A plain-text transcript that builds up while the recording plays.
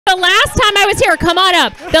the last time I was here, come on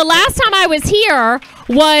up. The last time I was here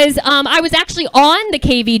was I was actually on the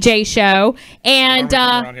KVJ show, and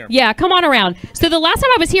yeah, come on around. So the last time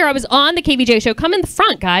I was here, I was on the KVJ show. Come in the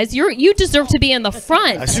front, guys. You deserve to be in the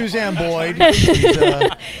front. Suzanne Boyd. She's,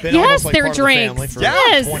 been yes, like their drinks.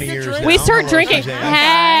 Yes, 20 years we now. start drinking.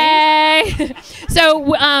 Hey.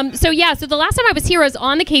 So yeah. So the last time I was here, I was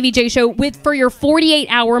on the KVJ show for your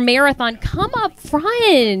 48-hour marathon. Come up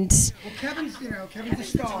front. Well, Kevin's the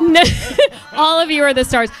star. All of you are the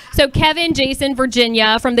stars. So Kevin, Jason,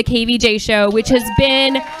 Virginia from the KVJ show, which is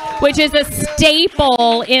a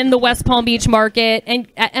staple in the West Palm Beach market and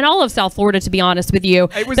all of South Florida, to be honest with you.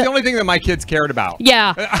 It was the only thing that my kids cared about.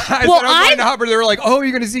 Yeah. I was to Hubbard. They were like, "Oh,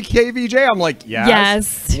 you're going to see KVJ?" I'm like, "Yes."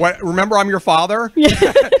 Yes. What? Remember, I'm your father.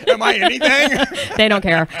 Am I anything? They don't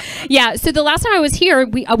care. Yeah. So the last time I was here,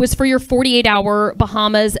 I was for your 48-hour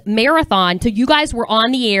Bahamas marathon. So you guys were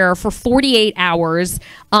on the air for 48 hours,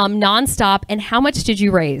 nonstop. And how much did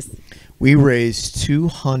you raise? We raised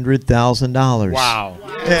 $200,000. Wow.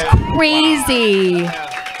 That's crazy. Wow.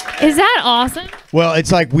 Is that awesome? Well,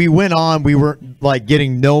 it's like we went on, we were like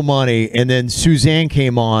getting no money, and then Suzanne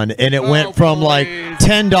came on, and it went from like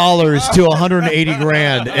 $10 to 180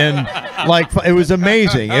 grand, and like it was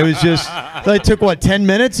amazing. It was just, it took what, 10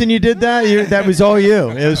 minutes, and you did that? That was all you.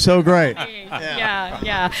 It was so great.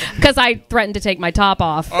 Yeah. Because I threatened to take my top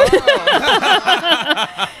off.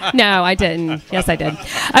 No, I didn't. Yes, I did.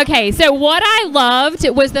 Okay, so what I loved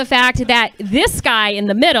was the fact that this guy in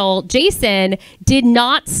the middle, Jason, did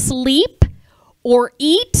not sleep or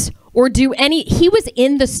eat or do any. He was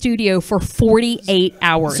in the studio for 48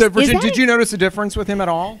 hours. So, Virginia, did you notice a difference with him at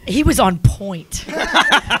all? He was on point. No,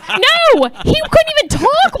 he couldn't even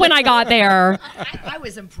talk when I got there. I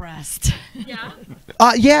was impressed. Yeah.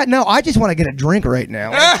 Yeah, no, I just want to get a drink right now.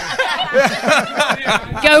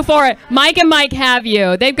 Go for it. Mike and Mike have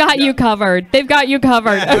you. They've got you covered. They've got you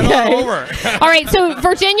covered. Okay. All right. So,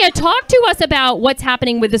 Virginia, talk to us about what's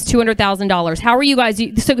happening with this $200,000. How are you guys?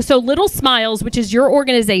 So Little Smiles, which is your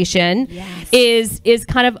organization, is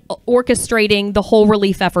kind of orchestrating the whole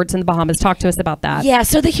relief efforts in the Bahamas. Talk to us about that. Yeah.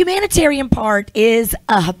 So the humanitarian part is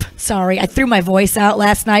up. Sorry, I threw my voice out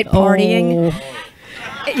last night partying. Oh.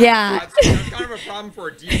 Yeah. That's kind of a problem for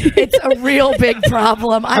a DJ. It's a real big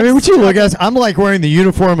problem. I mean, what you look at, I'm like wearing the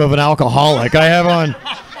uniform of an alcoholic. I have on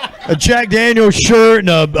a Jack Daniel's shirt and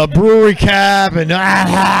a brewery cap, and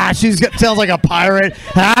sounds like a pirate.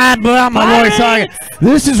 My voice song.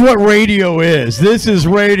 This is what radio is. This is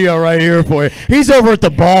radio right here for you. He's over at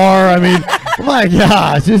the bar. I mean, oh my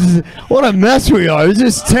gosh, what a mess we are. This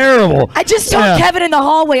is terrible. I just saw Kevin in the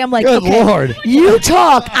hallway. I'm like, good Lord. You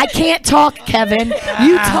talk. I can't talk, Kevin.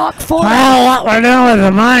 You talk for me. Well, what we're doing with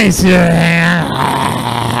the mice here.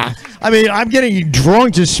 I mean, I'm getting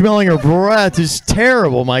drunk just smelling her breath. It's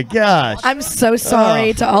terrible. My gosh. I'm so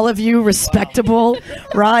sorry to all of you respectable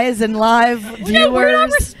Rise+Live viewers. No, we're not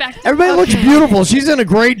respectable. Everybody looks beautiful. She's in a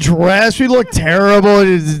great dress. We look terrible.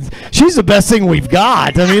 She's the best thing we've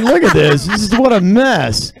got. I mean, look at this. What a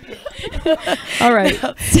mess. All right.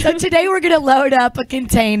 So today we're going to load up a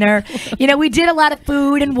container. You know, we did a lot of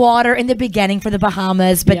food and water in the beginning for the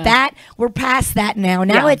Bahamas, but we're past that now.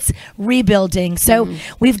 Now it's rebuilding. So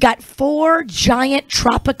we've got 4 giant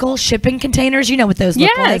tropical shipping containers. You know what those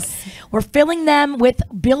look like. We're filling them with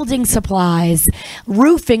building supplies,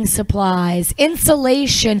 roofing supplies,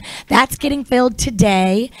 insulation. That's getting filled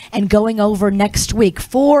today and going over next week.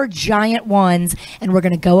 4 giant ones, and we're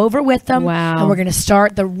going to go over with them. Wow. And we're going to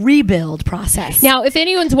start the rebuild process. Now, if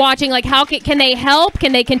anyone's watching, like, how can they help?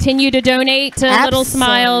 Can they continue to donate to Little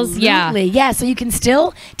Smiles? Yeah. So you can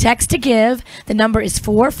still text to give. The number is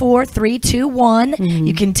 44321.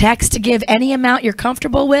 You can text to give any amount you're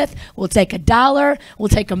comfortable with. We'll take $1. We'll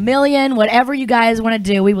take $1 million. Whatever you guys want to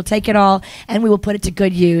do, we will take it all and we will put it to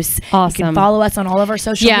good use. Awesome. You can follow us on all of our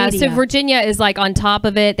social media. So Virginia is like on top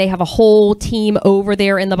of it. They have a whole team over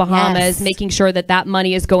there in the Bahamas making sure that that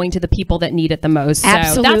money is going to the people that need it the most.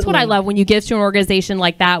 Absolutely. So that's what I love when you give to an organization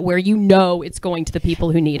like that where you know it's going to the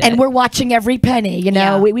people who need it. And we're watching every penny. You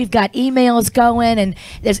know, we've got emails going, and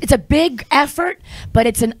it's a big effort, but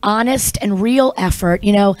it's an honest and real effort.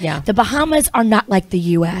 You know, the Bahamas are not like the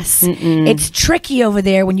U.S. It's tricky over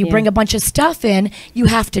there when you bring a bunch of stuff in. You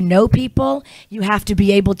have to know people. You have to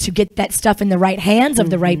be able to get that stuff in the right hands of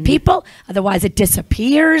the right people. Otherwise, it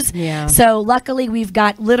disappears. So luckily, we've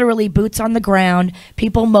got literally boots on the ground,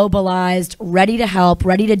 people mobilized, ready to help,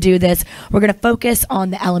 ready to do this. We're going to focus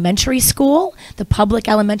on the elementary school, the public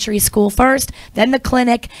elementary school first, then the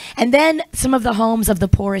clinic, and then some of the homes of the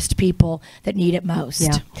poorest people that need it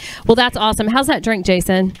most. Well, that's awesome. How's that drink,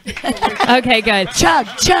 Jason? Okay, good. Chug,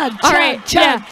 chug, All chug, right. chug.